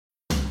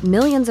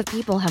Millions of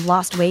people have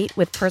lost weight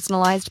with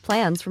personalized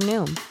plans from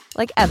Noom.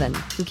 Like Evan,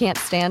 who can't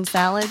stand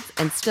salads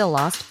and still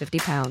lost 50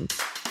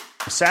 pounds.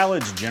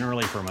 Salads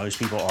generally for most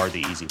people are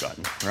the easy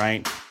button,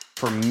 right?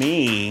 For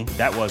me,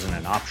 that wasn't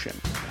an option.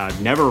 I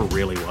never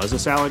really was a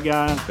salad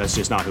guy. That's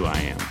just not who I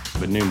am.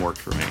 But Noom worked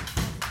for me.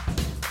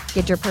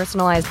 Get your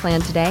personalized plan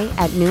today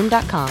at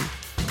Noom.com.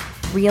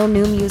 Real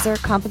Noom user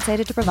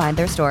compensated to provide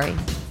their story.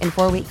 In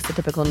 4 weeks, the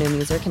typical Noom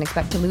user can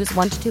expect to lose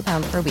 1 to 2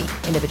 pounds per week.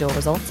 Individual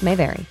results may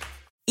vary.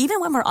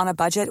 Even when we're on a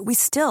budget, we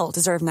still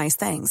deserve nice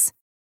things.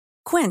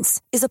 Quince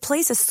is a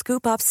place to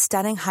scoop up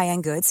stunning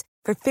high-end goods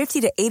for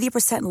 50 to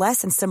 80%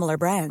 less than similar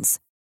brands.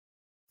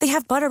 They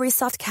have buttery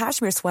soft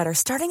cashmere sweaters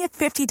starting at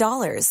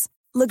 $50,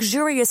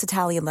 luxurious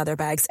Italian leather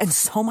bags, and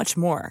so much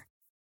more.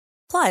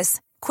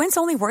 Plus, Quince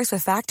only works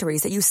with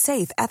factories that use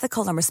safe,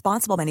 ethical, and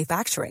responsible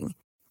manufacturing.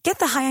 Get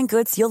the high-end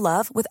goods you'll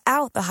love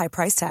without the high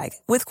price tag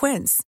with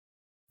Quince.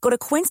 Go to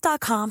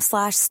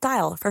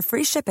quince.com/style for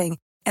free shipping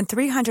and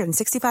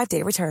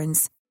 365-day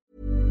returns.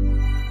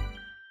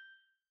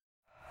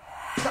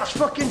 That's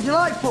fucking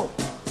delightful.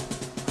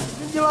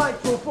 Fucking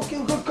delightful.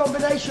 Fucking good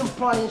combination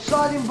playing.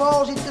 Sliding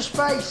balls into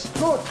space.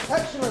 Good.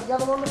 Excellent. Get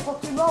them on the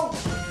fucking roll.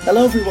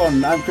 Hello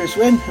everyone, I'm Chris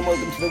Wynn and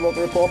welcome to the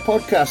Roker Report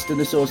podcast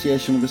in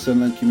association with the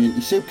Sunderland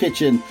Community Soup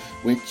Kitchen,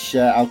 which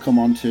I'll come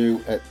on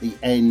to at the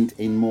end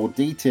in more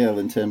detail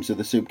in terms of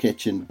the soup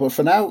kitchen. But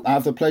for now, I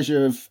have the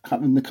pleasure of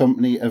having the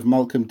company of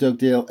Malcolm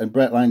Dugdale and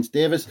Brett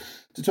Lyons-Davis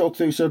to talk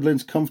through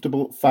Sunderland's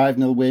comfortable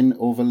 5-0 win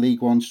over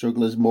League One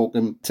strugglers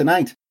Morecambe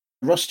tonight.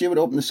 Ross Stewart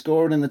opened the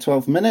scoring in the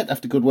 12th minute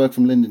after good work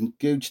from Lyndon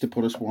Gooch to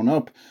put us one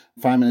up.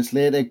 5 minutes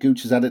later,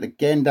 Gooch was at it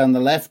again down the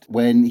left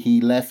when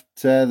he left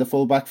the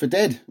full-back for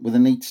dead with a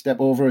neat step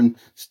over and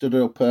stood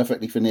it up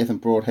perfectly for Nathan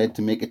Broadhead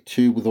to make it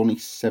 2 with only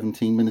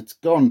 17 minutes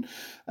gone.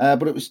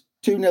 But it was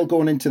 2-0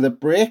 going into the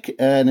break,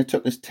 and it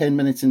took us 10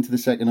 minutes into the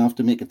second half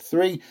to make it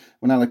 3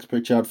 when Alex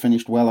Pritchard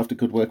finished well after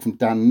good work from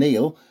Dan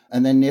Neil.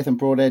 And then Nathan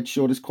Broadhead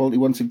showed his quality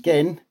once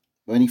again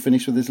when he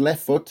finished with his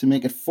left foot to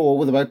make it 4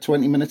 with about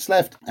 20 minutes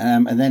left.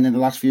 And then in the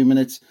last few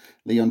minutes,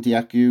 Leon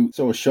Diaku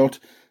saw a shot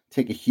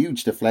take a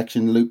huge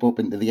deflection, loop up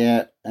into the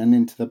air and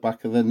into the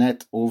back of the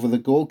net over the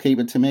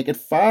goalkeeper to make it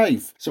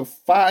 5. So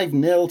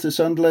 5-0 to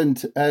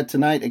Sunderland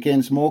tonight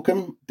against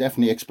Morecambe.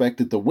 Definitely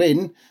expected the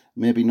win,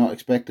 maybe not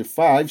expected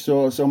 5.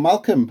 So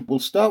Malcolm, we'll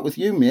start with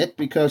you, mate,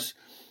 because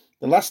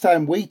the last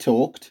time we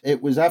talked,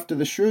 it was after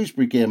the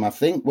Shrewsbury game, I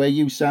think, where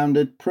you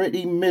sounded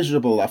pretty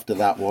miserable after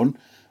that one.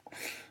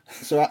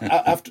 So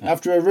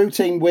after a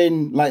routine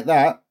win like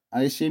that,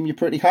 I assume you're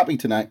pretty happy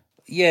tonight.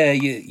 Yeah,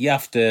 you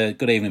have to.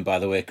 Good evening, by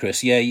the way,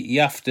 Chris. Yeah,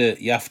 you have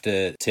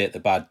to take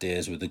the bad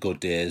days with the good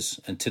days,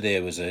 and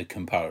today was a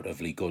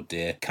comparatively good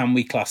day. Can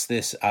we class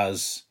this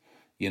as,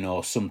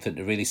 something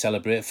to really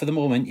celebrate? For the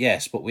moment,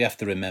 yes, but we have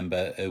to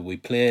remember we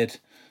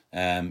played.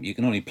 You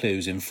can only play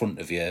who's in front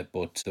of you,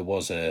 but there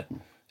was a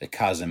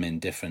chasm in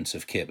difference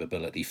of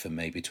capability for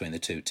me between the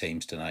two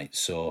teams tonight.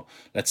 So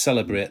let's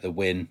celebrate the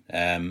win,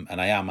 and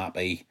I am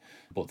happy.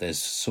 But there's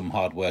some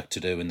hard work to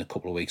do in the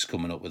couple of weeks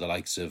coming up with the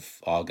likes of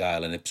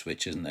Argyle and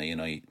Ipswich, isn't there?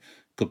 It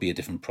could be a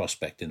different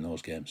prospect in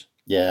those games.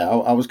 Yeah,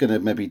 I was going to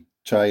maybe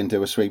try and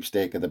do a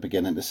sweepstake at the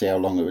beginning to see how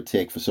long it would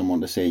take for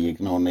someone to say you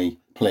can only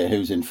play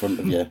who's in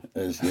front of you,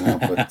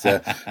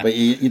 but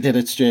you did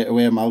it straight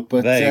away, Mal.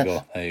 But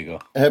there you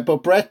go.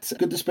 But Brett,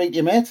 good to speak to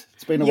you, mate.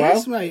 It's been a while.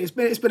 Yes, mate.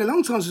 It's been a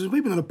long time since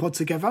we've been on a pod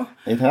together.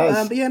 It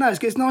has. But yeah, no,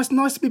 it's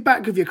nice to be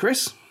back with you,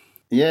 Chris.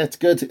 Yeah, it's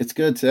good.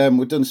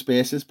 We've done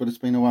spaces, but it's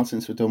been a while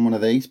since we've done one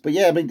of these. But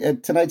yeah, I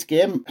mean, tonight's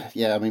game,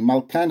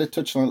 Mal kind of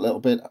touched on it a little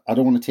bit. I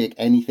don't want to take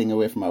anything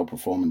away from our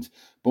performance,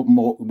 but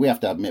we have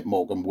to admit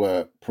Morecambe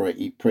were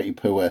pretty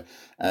poor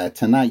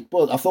tonight.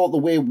 But I thought the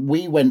way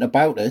we went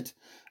about it,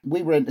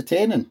 we were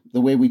entertaining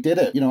the way we did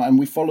it, and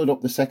we followed up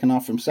the second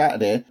half from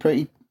Saturday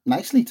pretty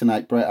nicely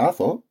tonight, Brett, I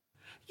thought.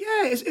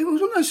 Yeah, it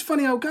was one of those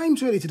funny old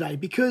games really today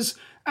because,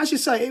 as you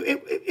say,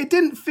 it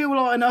didn't feel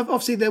like enough.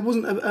 Obviously, there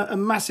wasn't a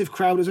massive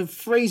crowd. It was a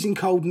freezing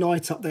cold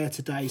night up there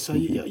today, so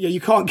you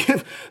can't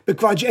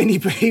begrudge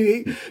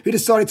anybody who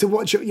decided to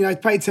watch it.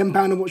 Pay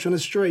 £10 and watch on a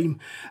stream.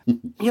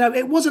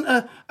 It wasn't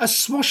a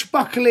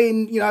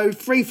swashbuckling,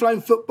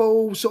 free-flowing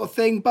football sort of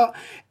thing, but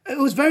it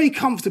was very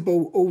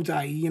comfortable all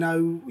day.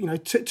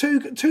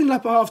 2-0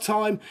 up at half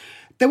time.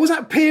 There was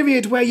that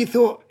period where you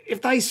thought,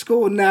 if they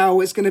score now,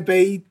 it's going to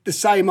be the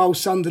same old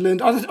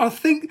Sunderland. I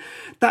think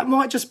that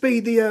might just be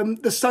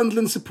the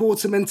Sunderland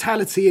supporter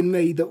mentality in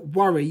me that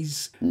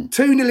worries.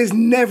 2-0 is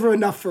never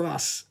enough for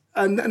us.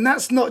 And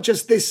that's not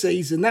just this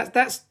season.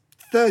 That's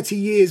 30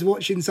 years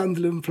watching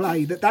Sunderland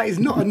play. That is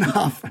not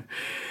enough.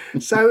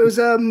 So it was,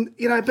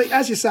 but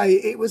as you say,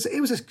 it was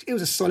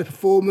a solid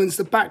performance.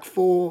 The back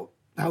four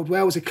held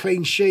well. It was a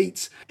clean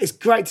sheet. It's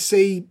great to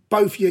see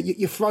both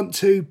your front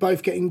two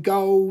both getting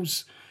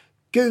goals.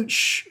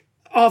 Gooch,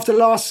 after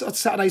last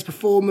Saturday's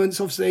performance,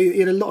 obviously he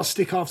had a lot of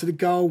stick after the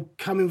goal,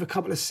 coming with a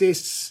couple of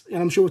assists,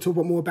 and I'm sure we'll talk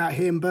more about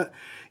him. But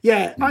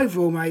yeah,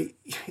 overall, mate,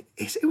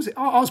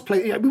 I was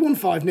playing. We won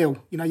 5-0.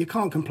 You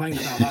can't complain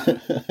about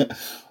that.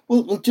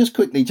 Well, just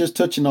quickly, just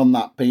touching on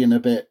that, being a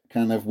bit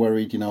kind of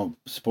worried,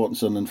 supporting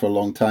Sunderland for a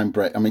long time,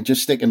 Brett. I mean,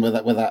 just sticking with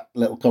that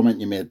little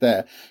comment you made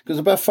there, because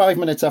about 5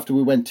 minutes after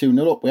we went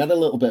 2-0 up, we had a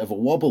little bit of a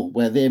wobble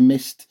where they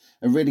missed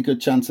a really good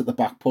chance at the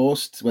back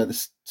post, where they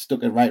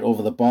stuck it right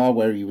over the bar,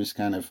 where he was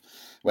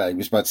he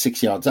was about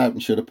 6 yards out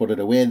and should have put it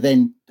away.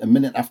 Then a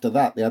minute after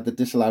that, they had the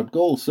disallowed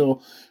goal.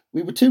 So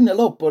we were 2-0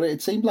 up, but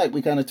it seemed like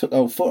we kind of took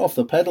our foot off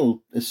the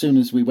pedal as soon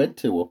as we went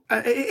 2 up.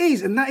 It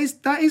is, and that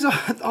is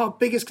our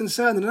biggest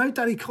concern. And I know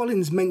Danny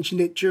Collins mentioned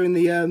it during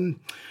the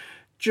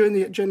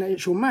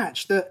actual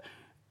match, that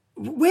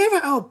we're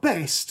at our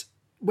best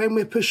when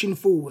we're pushing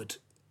forward,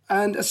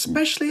 and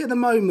especially at the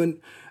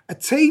moment, a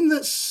team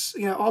that's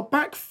our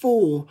back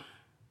four.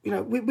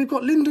 We've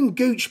got Lyndon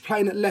Gooch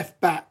playing at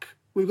left back.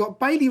 We've got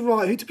Bailey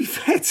Wright, who, to be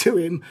fair to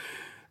him,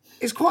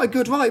 is quite a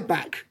good right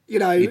back. He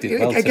did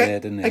well today,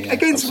 didn't he? Yeah.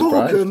 Against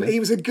Morecambe, he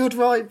was a good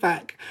right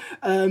back.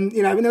 And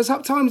there was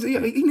times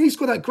he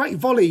scored that great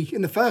volley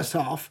in the first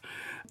half.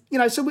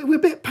 So we're a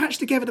bit patched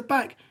together at the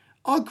back.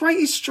 Our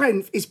greatest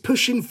strength is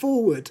pushing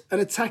forward and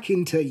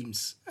attacking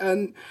teams,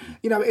 and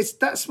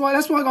that's why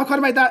I kind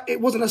of made that it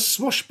wasn't a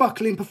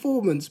swashbuckling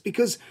performance,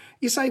 because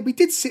you say we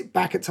did sit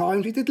back at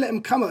times, we did let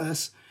them come at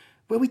us.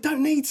 Well, we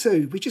don't need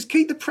to. We just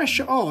keep the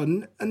pressure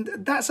on, and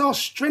that's our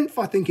strength,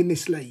 I think, in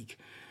this league.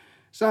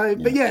 So,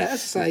 but yeah,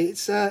 as I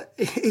say,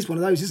 it is one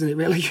of those, isn't it,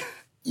 really?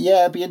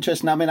 Yeah, it'd be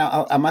interesting. I mean,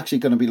 I'm actually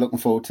going to be looking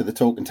forward to the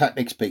talk and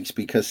tactics piece,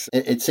 because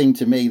it seemed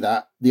to me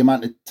that the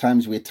amount of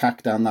times we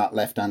attacked down that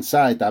left-hand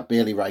side, that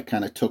Bailey Wright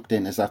kind of tucked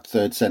in as that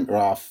third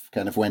centre-half,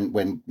 kind of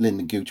when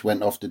Lyndon Gooch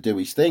went off to do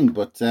his thing.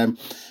 But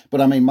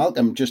I mean,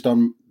 Malcolm, just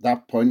on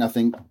that point, I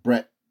think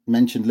Brett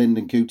mentioned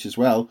Lyndon Gooch as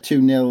well.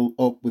 2-0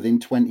 up within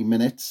 20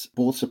 minutes,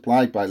 both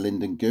supplied by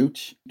Lyndon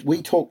Gooch.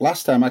 We talked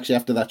last time, actually,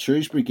 after that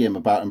Shrewsbury game,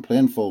 about him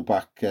playing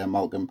full-back,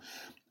 Malcolm.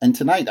 And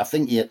tonight, I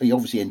think he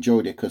obviously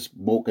enjoyed it, because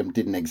Morecambe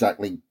didn't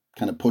exactly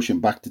kind of push him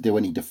back to do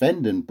any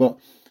defending. But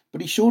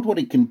he showed what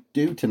he can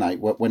do tonight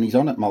when he's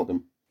on it,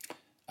 Malcolm.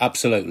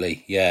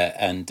 Absolutely, yeah.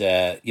 And,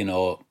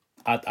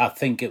 I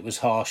think it was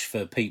harsh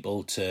for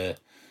people to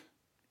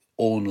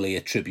only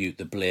attribute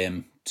the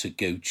blame to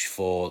Gooch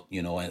for,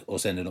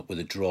 us ending up with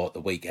a draw at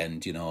the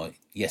weekend.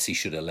 Yes, he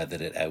should have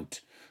leathered it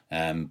out.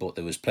 But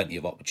there was plenty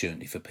of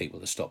opportunity for people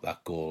to stop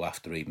that goal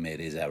after he'd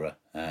made his error.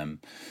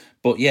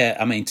 But yeah,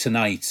 I mean,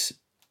 tonight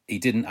he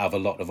didn't have a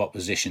lot of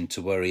opposition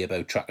to worry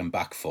about tracking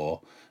back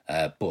for.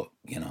 But,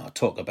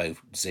 talk about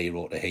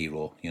zero to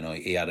hero.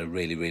 He had a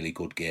really, really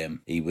good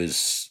game. He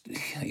was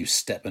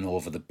stepping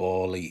over the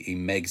ball. He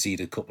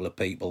Megsied a couple of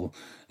people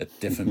at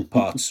different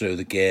parts through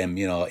the game.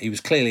 He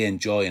was clearly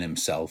enjoying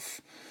himself.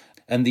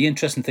 And the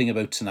interesting thing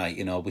about tonight,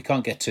 we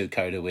can't get too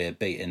carried away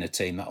beating a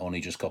team that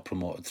only just got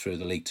promoted through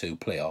the League Two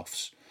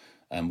playoffs.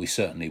 And we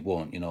certainly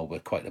won't. We're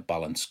quite a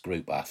balanced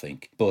group, I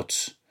think.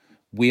 But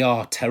we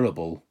are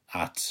terrible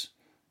at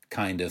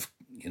kind of,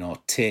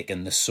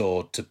 taking the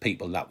sword to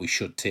people that we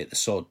should take the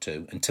sword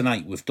to. And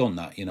tonight we've done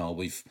that,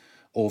 we've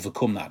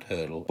overcome that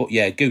hurdle. But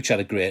yeah, Gooch had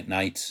a great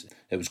night.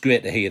 It was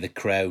great to hear the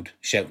crowd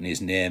shouting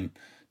his name,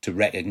 to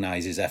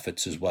recognise his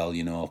efforts as well,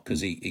 because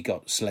he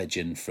got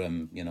sledging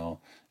from,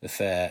 a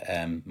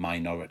fair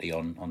minority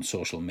on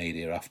social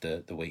media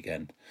after the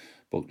weekend.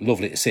 But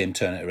lovely to see him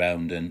turn it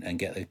around and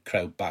get the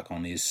crowd back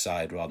on his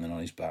side rather than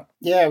on his back.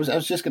 Yeah, I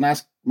was just going to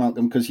ask,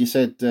 Malcolm, because you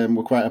said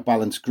we're quite a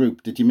balanced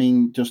group. Did you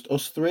mean just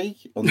us three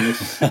on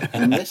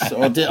this,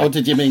 or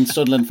did you mean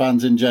Sunderland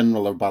fans in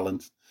general are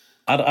balanced?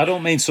 I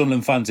don't mean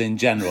Sunderland fans in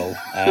general.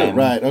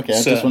 Right, okay.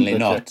 Certainly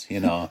not,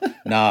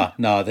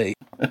 No,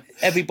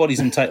 everybody's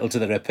entitled to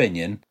their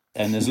opinion.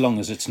 And as long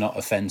as it's not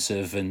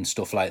offensive and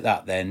stuff like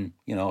that, then,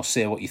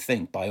 say what you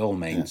think by all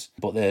means.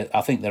 Yeah. But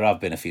I think there have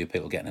been a few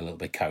people getting a little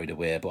bit carried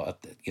away.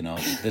 But,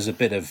 there's a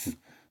bit of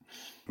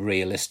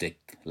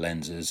realistic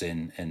lenses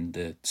in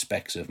the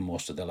specs of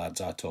most of the lads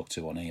I talk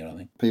to on here, I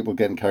think. People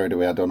getting carried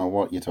away, I don't know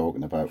what you're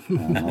talking about.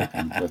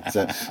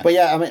 But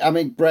yeah, I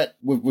mean, Brett,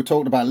 we're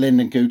talking about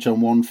Lyndon Gooch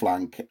on one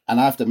flank, and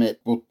I have to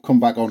admit, we'll come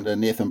back on to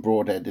Nathan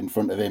Broadhead in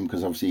front of him,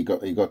 because obviously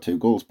he got 2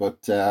 goals.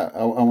 But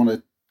I want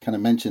to kind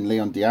of mention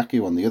Leon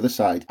Diaku on the other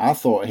side. I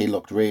thought he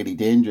looked really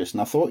dangerous, and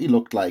I thought he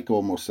looked like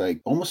almost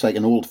like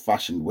an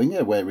old-fashioned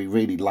winger, where he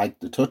really liked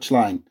the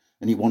touchline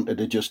and he wanted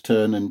to just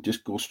turn and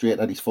just go straight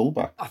at his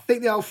fullback. I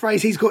think the old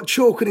phrase, he's got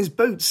chalk in his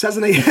boots,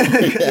 hasn't he?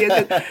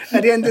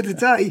 at the end of the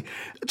day.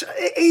 Do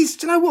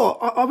you know what?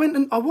 I went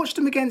and I watched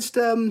him against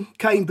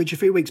Cambridge a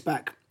few weeks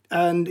back,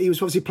 and he was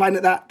obviously playing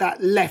at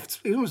that left.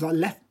 He was almost like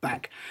left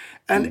back.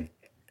 And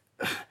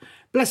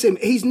bless him,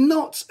 he's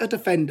not a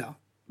defender.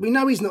 We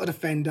know he's not a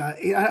defender.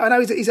 I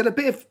know he's had a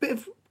bit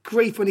of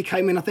grief when he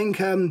came in. I think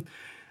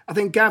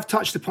Gav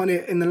touched upon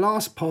it in the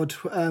last pod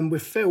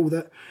with Phil,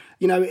 that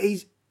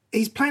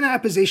he's playing out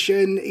of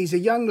position. He's a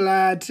young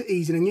lad.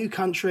 He's in a new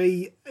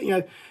country.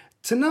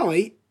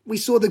 Tonight we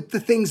saw the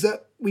things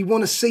that we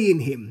want to see in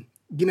him.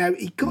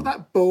 He got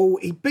that ball.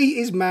 He beat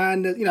his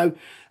man. The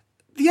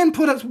end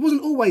product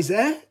wasn't always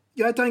there.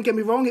 Don't get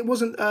me wrong. It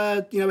wasn't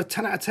a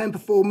 10 out of 10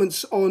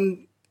 performance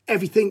on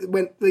everything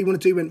that he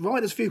wanted to do went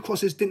right. There's a few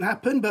crosses didn't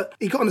happen, but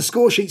he got on the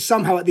score sheet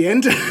somehow at the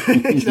end.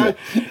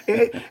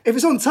 If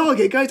it's on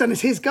target, it goes down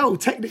as his goal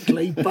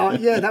technically.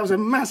 But yeah, that was a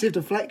massive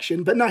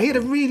deflection. But no, he had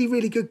a really,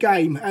 really good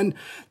game, and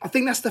I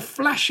think that's the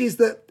flashes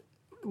that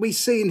we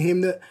see in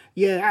him. That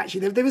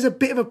actually there is a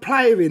bit of a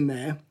player in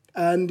there,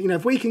 and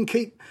if we can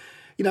keep,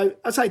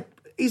 I'd say.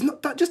 He's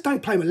not. Just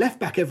don't play him at left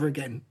back ever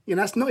again.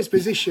 That's not his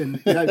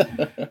position.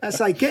 I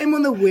say get him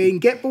on the wing,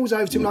 get balls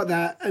over to him like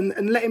that,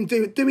 and let him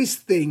do his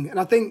thing. And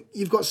I think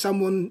you've got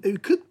someone who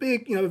could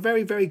be, a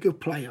very, very good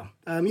player.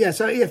 I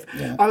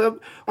know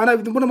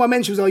one of my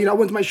mentions are, I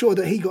wanted to make sure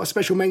that he got a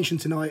special mention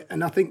tonight,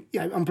 and I think,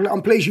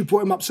 I'm pleased you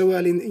brought him up so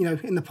early,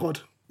 in the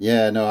pod.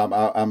 Yeah,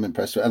 no, I'm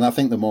impressed with it. And I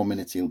think the more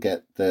minutes he'll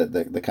get,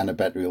 the kind of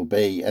better he'll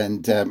be.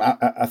 And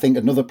I think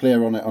another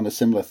player on a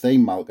similar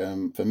theme,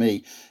 Malcolm, for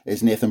me,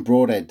 is Nathan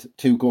Broadhead.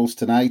 2 goals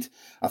tonight.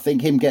 I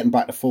think him getting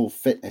back to full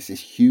fitness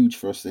is huge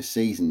for us this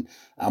season.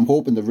 I'm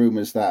hoping the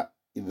rumours that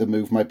the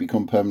move might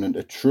become permanent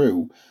are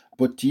true.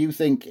 But do you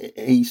think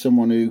he's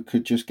someone who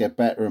could just get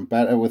better and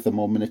better with the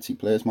more minutes he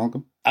plays,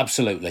 Malcolm?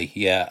 Absolutely,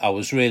 yeah. I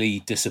was really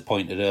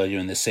disappointed earlier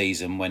in the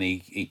season when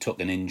he took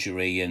an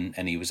injury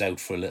and he was out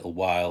for a little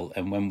while.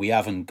 And when we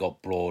haven't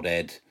got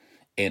Broadhead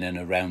in and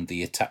around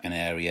the attacking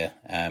area,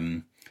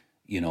 and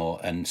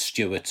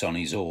Stewart's on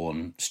his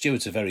own.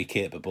 Stewart's a very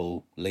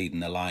capable leading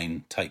the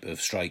line type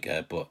of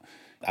striker, but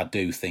I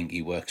do think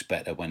he works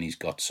better when he's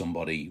got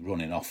somebody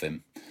running off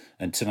him.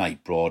 And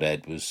tonight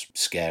Broadhead was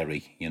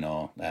scary,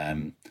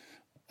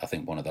 I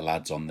think one of the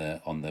lads on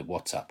the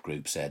WhatsApp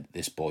group said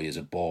this boy is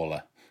a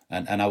baller,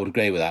 and I would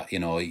agree with that.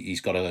 He's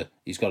got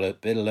a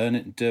bit of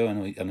learning to do. I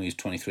know he's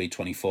 23,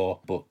 24,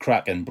 but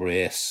crack and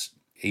brace.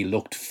 He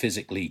looked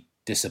physically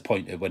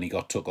disappointed when he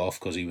got took off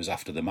because he was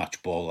after the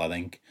match ball, I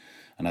think,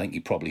 and I think he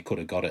probably could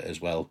have got it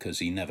as well because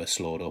he never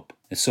slowed up.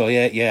 So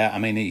yeah. I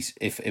mean,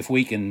 if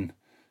we can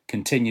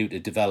continue to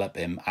develop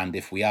him, and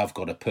if we have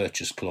got a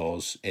purchase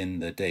clause in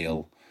the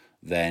deal,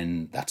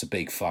 then that's a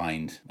big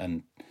find.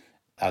 And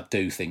I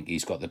do think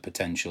he's got the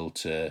potential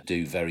to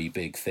do very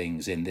big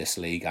things in this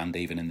league and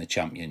even in the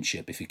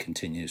Championship if he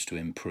continues to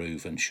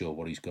improve and show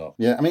what he's got.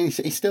 Yeah, I mean,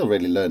 he's still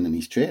really learning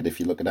his trade if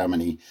you look at how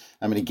many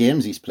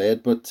games he's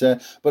played. But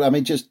I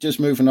mean, just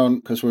moving on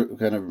because we're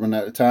going to run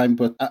out of time.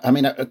 But I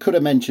mean, I could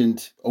have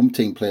mentioned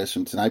umpteen players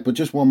from tonight, but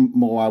just one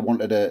more I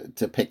wanted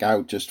to pick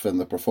out just from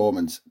the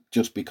performance,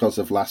 just because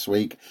of last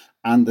week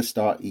and the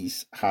start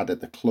he's had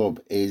at the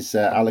club, is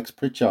Alex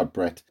Pritchard,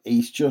 Brett.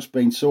 He's just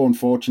been so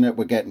unfortunate.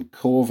 We're getting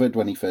COVID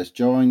when he first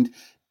joined.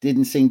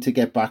 Didn't seem to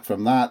get back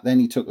from that.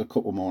 Then he took a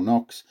couple more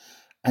knocks.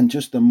 And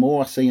just the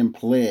more I see him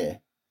play,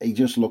 he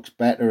just looks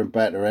better and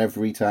better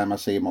every time I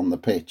see him on the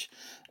pitch.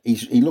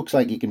 He looks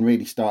like he can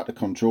really start to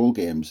control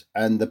games.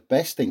 And the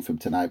best thing from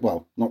tonight,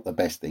 well, not the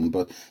best thing,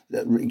 but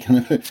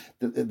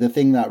the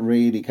thing that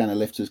really kind of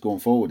lifts us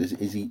going forward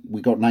is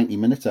we got 90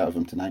 minutes out of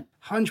him tonight.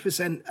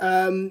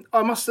 100%.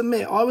 I must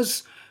admit,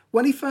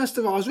 when he first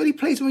arrived, I was really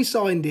pleased when we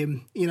signed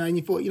him. And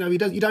you thought,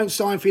 you don't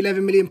sign for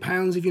 £11 million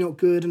if you're not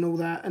good and all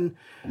that. And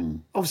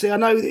obviously, I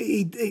know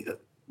that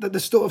the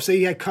start, obviously,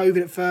 he had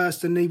COVID at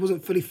first and he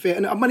wasn't fully fit.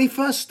 And when he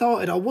first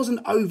started, I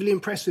wasn't overly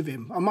impressed with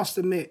him, I must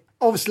admit.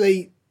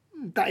 Obviously,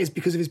 that is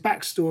because of his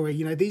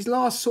backstory. These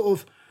last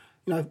sort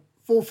of,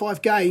 4 or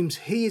 5 games,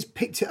 he has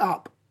picked it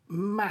up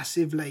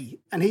massively,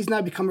 and he's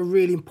now become a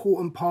really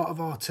important part of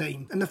our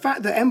team. And the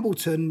fact that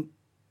Embleton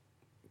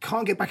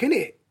can't get back in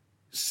it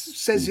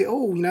says it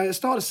all. At the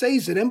start of the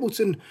season,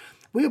 Embleton,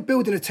 we were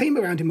building a team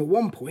around him at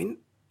one point,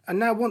 and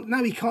now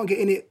he can't get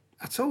in it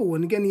at all.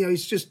 And again,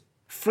 he's just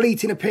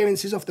fleeting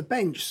appearances off the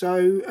bench.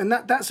 So, and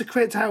that's a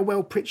credit to how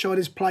well Pritchard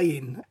is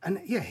playing. And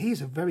yeah,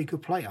 he's a very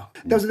good player.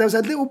 There was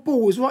a little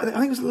ball, right? I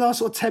think it was the last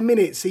sort of 10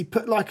 minutes. He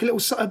put like a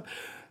little sort of,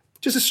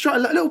 just a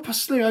little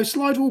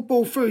slide rule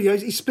ball through.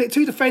 He split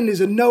 2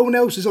 defenders and no one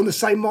else was on the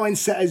same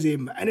mindset as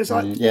him. And it was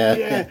like,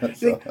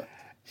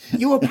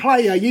 you're a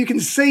player, you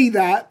can see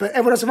that, but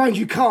everyone else around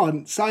you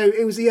can't. So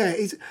it was,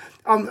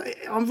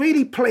 I'm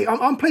really pleased.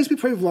 I'm pleased to be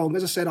proved wrong.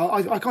 As I said,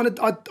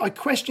 I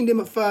questioned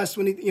him at first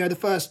when the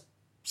first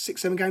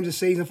 6-7 games of the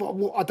season. I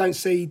thought, I don't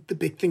see the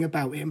big thing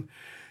about him.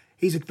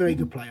 He's a very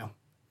good player.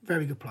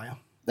 Very good player.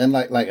 Then,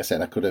 like I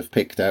said, I could have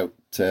picked out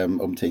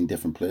umpteen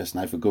different players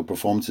now for good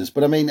performances.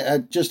 But I mean,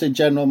 just in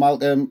general,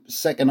 Malcolm,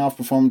 second half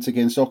performance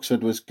against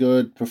Oxford was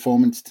good.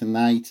 Performance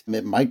tonight,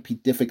 it might be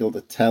difficult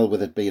to tell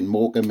with it being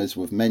Morecambe, as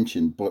we've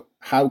mentioned, but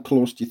how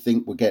close do you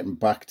think we're getting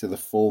back to the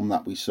form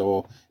that we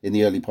saw in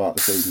the early part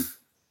of the season?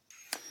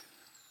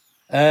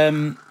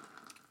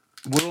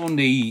 We're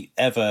only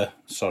ever...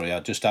 Sorry, I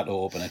just had to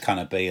open a can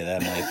of beer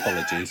there, my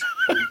apologies.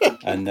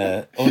 And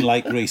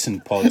unlike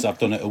recent pods, I've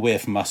done it away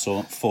from my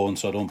phone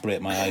so I don't break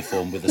my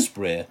iPhone with a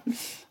spray.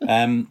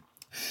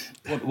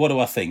 What do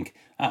I think?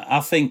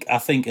 I think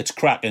it's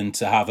cracking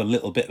to have a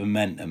little bit of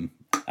momentum,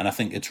 and I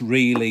think it's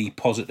really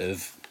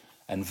positive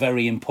and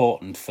very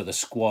important for the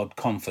squad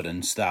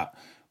confidence that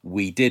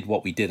we did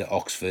what we did at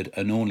Oxford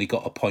and only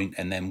got a point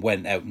and then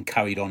went out and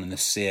carried on in the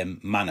same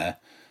manner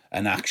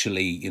and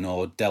actually,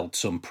 dealt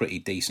some pretty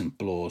decent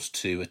blows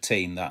to a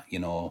team that,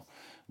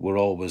 we're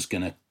always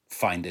going to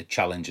find it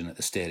challenging at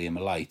the Stadium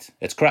of Light.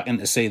 It's cracking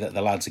to see that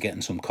the lads are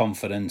getting some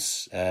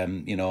confidence.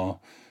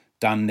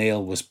 Dan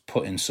Neil was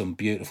putting some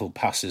beautiful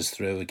passes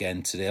through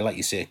again today. Like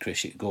you say,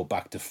 Chris, you could go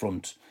back to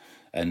front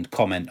and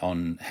comment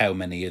on how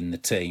many in the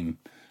team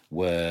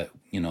were,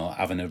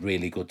 having a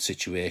really good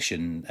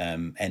situation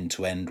end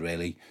to end,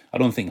 really. I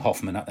don't think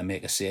Hoffman had to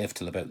make a save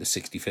till about the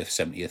 65th,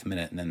 70th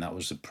minute, and then that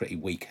was a pretty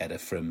weak header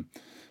from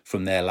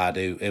their lad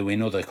who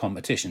in other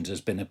competitions has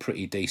been a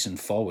pretty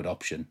decent forward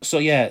option. So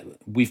yeah,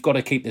 we've got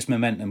to keep this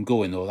momentum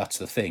going though, that's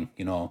the thing.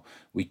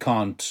 We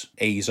can't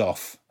ease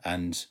off,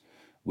 and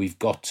we've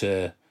got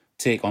to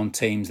take on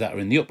teams that are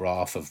in the upper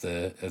half of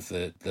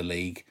the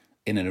league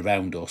in and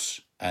around us,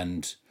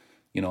 and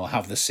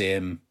have the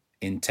same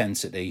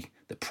intensity.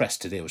 The press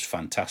today was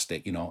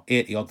fantastic.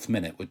 80-odd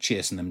minute, we're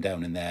chasing them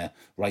down in their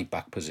right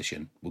back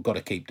position. We've got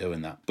to keep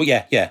doing that. But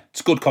yeah,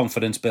 it's good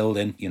confidence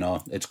building.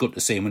 It's good to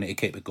see, and we need to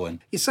keep it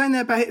going. You're saying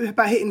there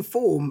about hitting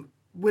form.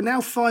 We're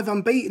now 5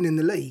 unbeaten in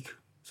the league.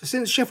 So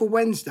since Sheffield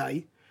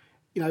Wednesday,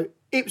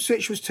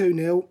 Ipswich was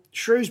 2-0,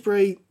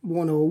 Shrewsbury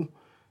 1-1,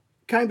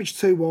 Cambridge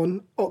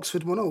 2-1,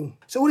 Oxford 1-1.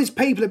 So all these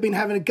people have been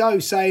having a go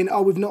saying,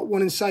 "Oh, we've not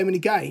won in so many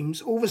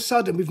games." All of a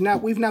sudden, we've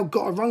now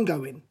got a run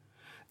going.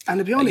 And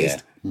to be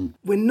honest,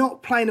 we're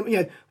not playing.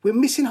 We're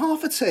missing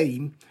half a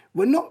team.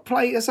 We're not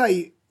playing. I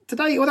say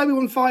today, although we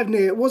won 5-0,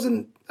 it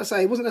wasn't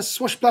a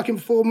swashbuckling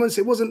performance.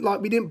 It wasn't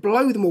like we didn't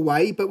blow them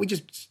away, but we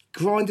just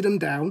grinded them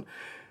down.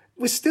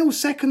 We're still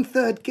second,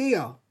 third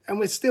gear, and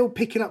we're still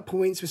picking up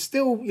points. We're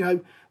still,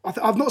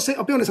 I've not seen.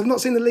 I'll be honest, I've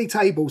not seen the league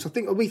tables. I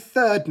think we'll be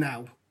third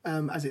now,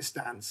 as it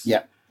stands.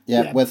 Yeah,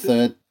 we're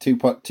third, 2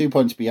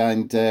 points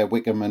behind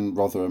Wickham and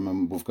Rotherham,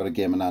 and we've got a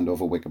game in hand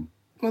over Wickham.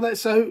 Well,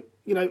 so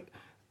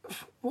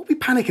what are we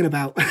panicking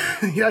about?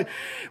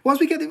 Once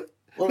we get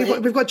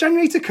we've got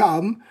January to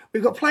come,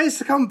 we've got players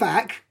to come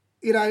back.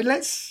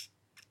 Let's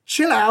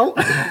chill out.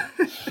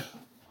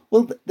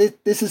 Well,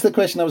 this is the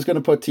question I was going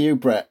to put to you,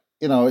 Brett.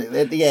 At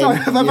the end, sorry,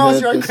 I've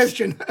asked your own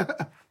question.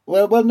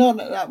 Well, no.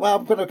 Well,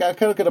 I'm kind of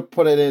going to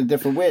put it in a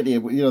different way to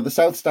you. The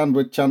South Stand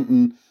were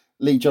chanting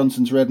Lee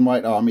Johnson's Red and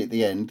White Army at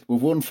the end.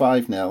 We've won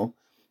 5-0.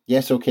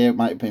 Yes, okay, it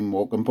might have been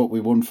Morecambe, but we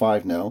won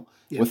 5-0.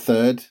 Yep. We're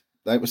third,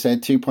 like we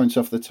said, 2 points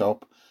off the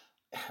top.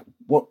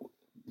 What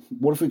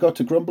have we got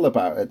to grumble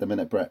about at the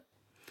minute, Brett?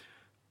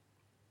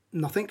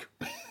 Nothing.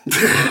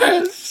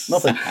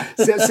 Nothing.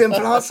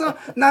 Simple answer.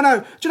 No.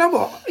 Do you know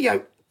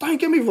what? Don't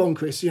get me wrong,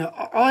 Chris.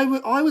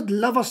 I would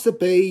love us to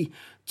be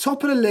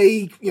top of the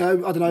league. I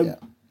don't know,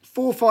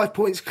 4 or 5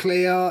 points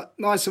clear,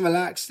 nice and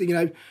relaxed.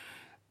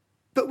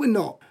 But we're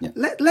not. Yeah.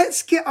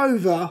 Let's get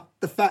over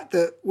the fact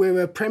that we're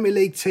a Premier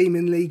League team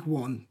in League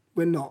One.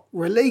 We're not.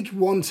 We're a League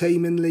One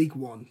team in League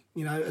One.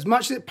 As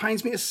much as it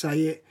pains me to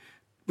say it,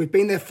 we've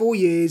been there 4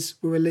 years.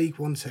 We're a League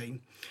One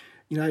team.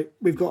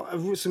 We've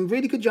got some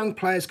really good young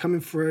players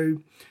coming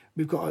through.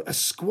 We've got a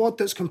squad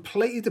that's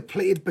completely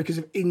depleted because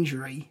of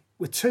injury.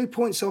 We're 2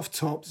 points off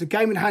top. There's a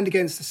game in hand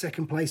against the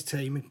second place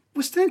team.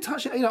 We're still in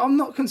touch. I'm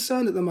not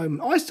concerned at the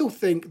moment. I still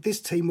think this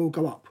team will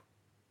go up.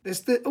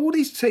 There's all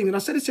these teams, and I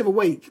said this the other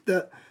week,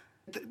 that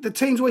the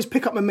teams always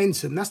pick up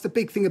momentum. That's the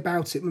big thing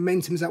about it.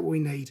 Momentum is that what we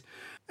need.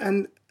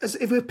 And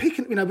if we're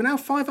picking, we're now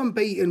 5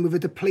 unbeaten with a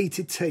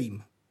depleted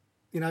team.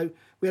 We've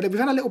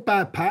had a little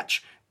bad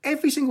patch.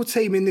 Every single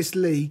team in this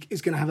league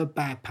is going to have a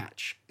bad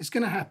patch. It's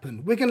going to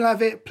happen. We're going to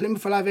have it.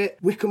 Plymouth will have it.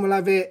 Wickham will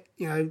have it.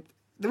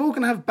 They're all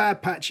going to have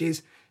bad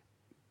patches.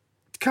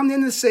 Come the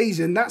end of the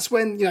season, that's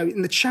when,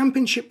 in the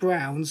championship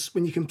rounds,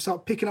 when you can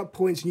start picking up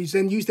points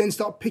and you then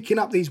start picking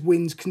up these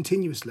wins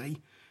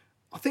continuously,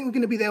 I think we're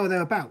going to be there or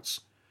thereabouts.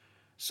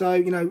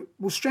 So,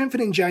 we'll strengthen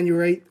in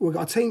January. We've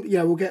got a team,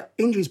 we'll get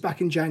injuries back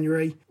in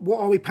January. What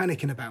are we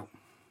panicking about?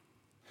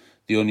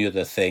 The only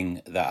other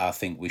thing that I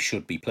think we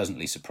should be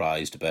pleasantly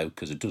surprised about,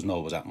 because it doesn't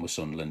always happen with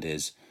Sunderland,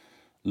 is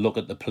look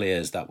at the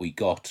players that we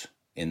got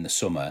in the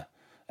summer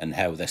and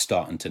how they're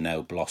starting to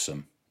now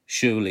blossom.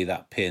 Surely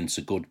that paints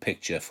a good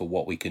picture for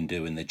what we can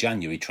do in the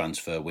January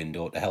transfer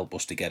window to help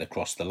us to get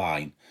across the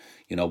line.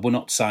 We're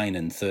not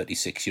signing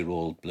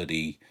 36-year-old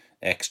bloody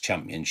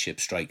ex-championship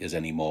strikers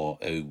anymore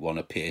who want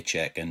a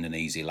paycheck and an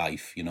easy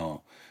life.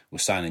 We're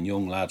signing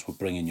young lads, we're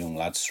bringing young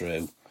lads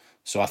through.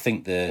 So I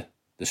think the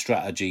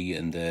strategy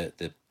and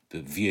the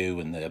view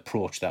and the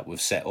approach that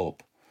we've set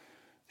up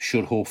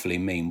should hopefully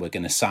mean we're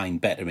going to sign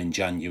better in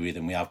January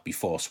than we have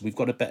before. So we've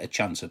got a better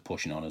chance of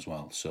pushing on as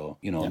well. So,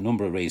 a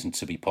number of reasons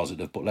to be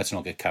positive, but let's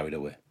not get carried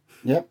away.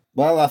 Yeah,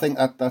 well, I think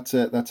that's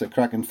a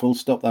cracking full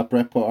stop that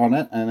Brett put on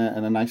it, and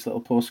a nice little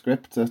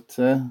postscript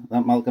that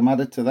Malcolm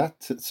added to that.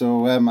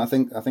 So I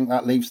think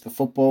that leaves the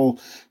football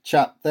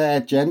chat there,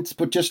 gents.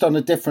 But just on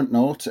a different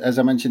note, as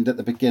I mentioned at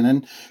the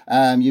beginning,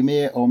 you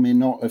may or may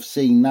not have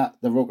seen that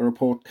the Roker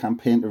Report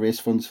campaign to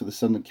raise funds for the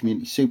Sunderland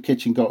Community Soup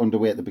Kitchen got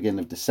underway at the beginning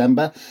of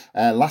December.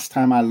 Last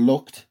time I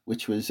looked,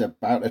 which was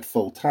about at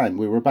full time,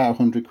 we were about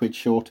 £100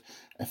 short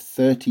of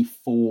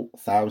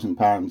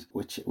 £34,000,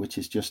 which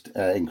is just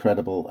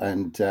incredible.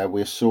 And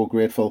we're so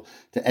grateful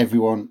to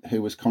everyone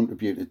who has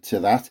contributed to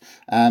that.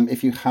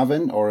 If you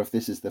haven't, or if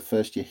this is the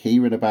first you're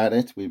hearing about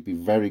it, we'd be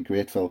very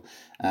grateful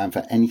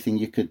for anything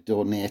you could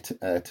donate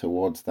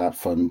towards that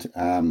fund.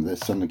 The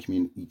Sunderland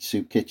Community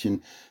Soup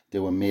Kitchen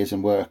do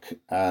amazing work,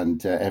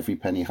 and every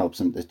penny helps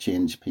them to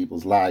change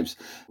people's lives.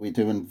 We're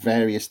doing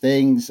various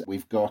things.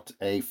 We've got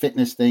a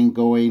fitness thing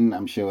going.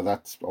 I'm sure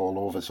that's all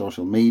over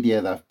social media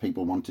that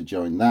people want to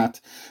join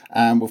that.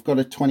 We've got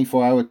a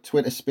 24-hour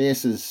Twitter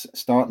Spaces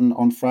starting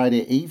on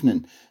Friday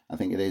evening, I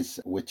think it is,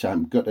 which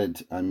I'm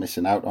gutted I'm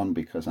missing out on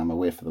because I'm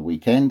away for the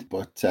weekend.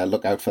 But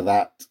look out for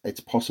that. It's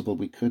possible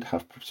we could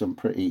have some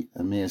pretty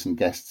amazing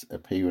guests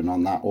appearing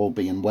on that, all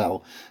being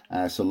well.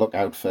 So look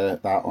out for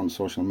that on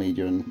social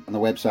media and on the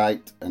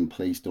website, and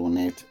please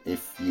donate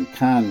if you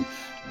can.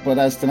 But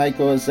as tonight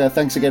goes,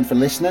 thanks again for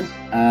listening,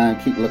 and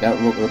keep a lookout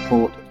at Roker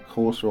Report, of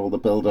course, for all the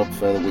build-up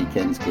for the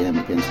weekend's game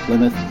against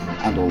Plymouth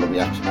and all the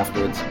reaction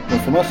afterwards.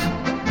 But from us,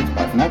 it's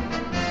bye for now.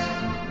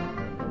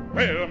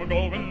 Where am I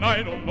going?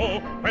 I don't know.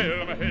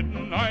 Where am I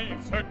heading? I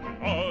ain't certain.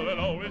 All that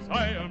always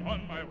I am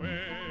on my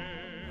way.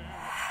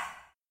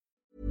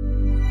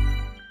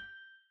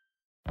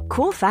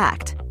 Cool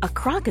fact, a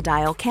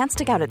crocodile can't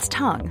stick out its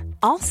tongue.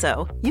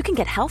 Also, you can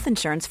get health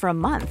insurance for a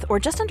month or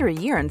just under a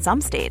year in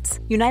some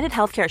states. United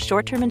Healthcare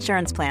short-term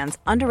insurance plans,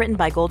 underwritten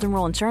by Golden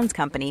Rule Insurance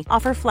Company,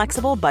 offer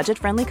flexible,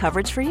 budget-friendly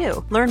coverage for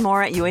you. Learn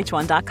more at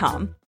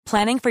uh1.com.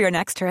 Planning for your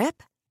next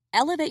trip?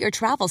 Elevate your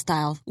travel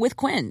style with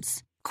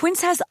Quince.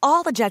 Quince has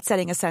all the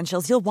jet-setting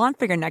essentials you'll want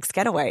for your next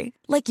getaway,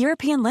 like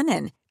European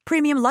linen,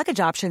 premium luggage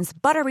options,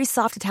 buttery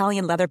soft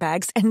Italian leather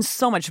bags, and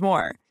so much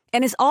more.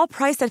 And is all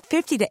priced at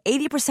 50 to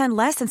 80%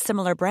 less than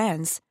similar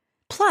brands.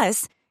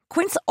 Plus,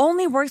 Quince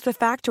only works with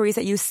factories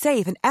that use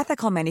safe and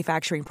ethical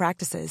manufacturing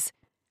practices.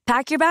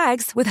 Pack your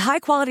bags with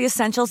high-quality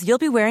essentials you'll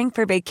be wearing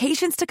for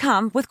vacations to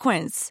come with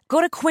Quince.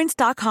 Go to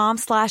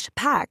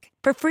quince.com/pack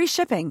for free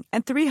shipping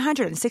and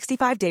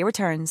 365-day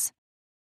returns.